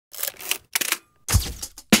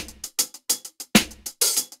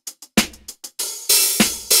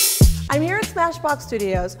I'm here at Smashbox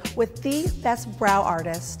Studios with the best brow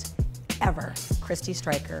artist ever, Christy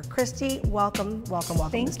Stryker. Christy, welcome to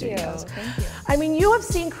the studios. Thank you. I mean, you have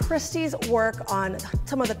seen Christy's work on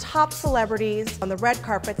some of the top celebrities on the red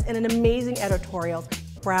carpets and in amazing editorials.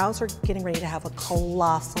 Brows are getting ready to have a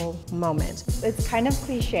colossal moment. It's kind of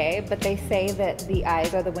cliche, but they say that the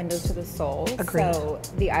eyes are the windows to the soul. Agreed. So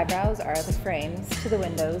the eyebrows are the frames to the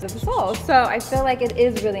windows of the soul. So I feel like it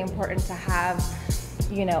is really important to have,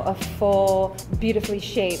 you know, a full, beautifully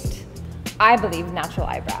shaped, I believe, natural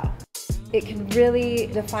eyebrow. It can really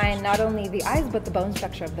define not only the eyes, but the bone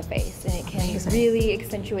structure of the face. And it can really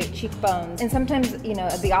accentuate cheekbones. And sometimes, you know,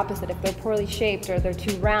 the opposite, if they're poorly shaped or they're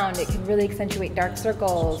too round, it can really accentuate dark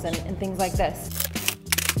circles and things like this.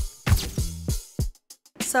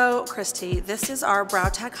 So, Christy, this is our Brow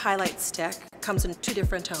Tech Highlight Stick. Comes in two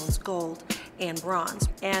different tones, gold and bronze.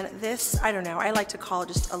 And this, I don't know, I like to call it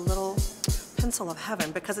just a little pencil of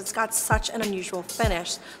heaven because it's got such an unusual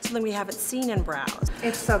finish, something we haven't seen in brows.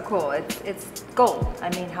 It's so cool. It's gold.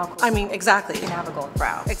 I mean, how cool? I mean, exactly. You can have a gold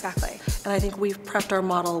brow. Exactly. And I think we've prepped our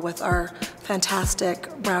model with our fantastic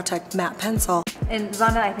Brow Tech matte pencil. And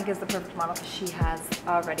Zonda, I think, is the perfect model because she has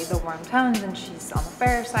already the warm tones and she's on the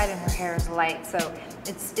fairer side and her hair is light. So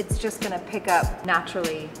it's just going to pick up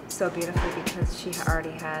naturally so beautifully because she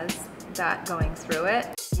already has that going through it.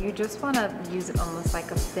 You just want to use it almost like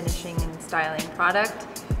a finishing and styling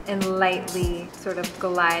product and lightly sort of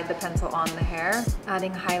glide the pencil on the hair,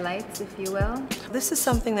 adding highlights, if you will. This is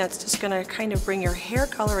something that's just going to kind of bring your hair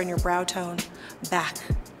color and your brow tone back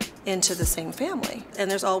into the same family. And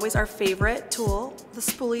there's always our favorite tool, the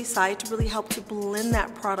spoolie side, to really help to blend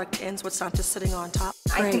that product in so it's not just sitting on top.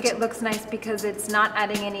 I think it looks nice because it's not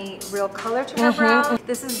adding any real color to her brow.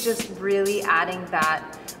 This is just really adding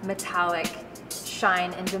that metallic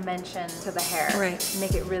shine and dimension to the hair. Right.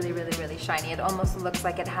 Make it really, really, really shiny. It almost looks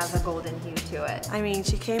like it has a golden hue to it. I mean,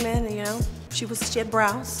 she came in and, you know, she had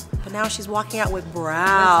brows, but now she's walking out with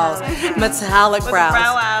brows. Metallic brows.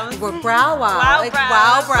 Brow wows. With brow wow. Wow Like brows.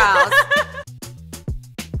 wow brows.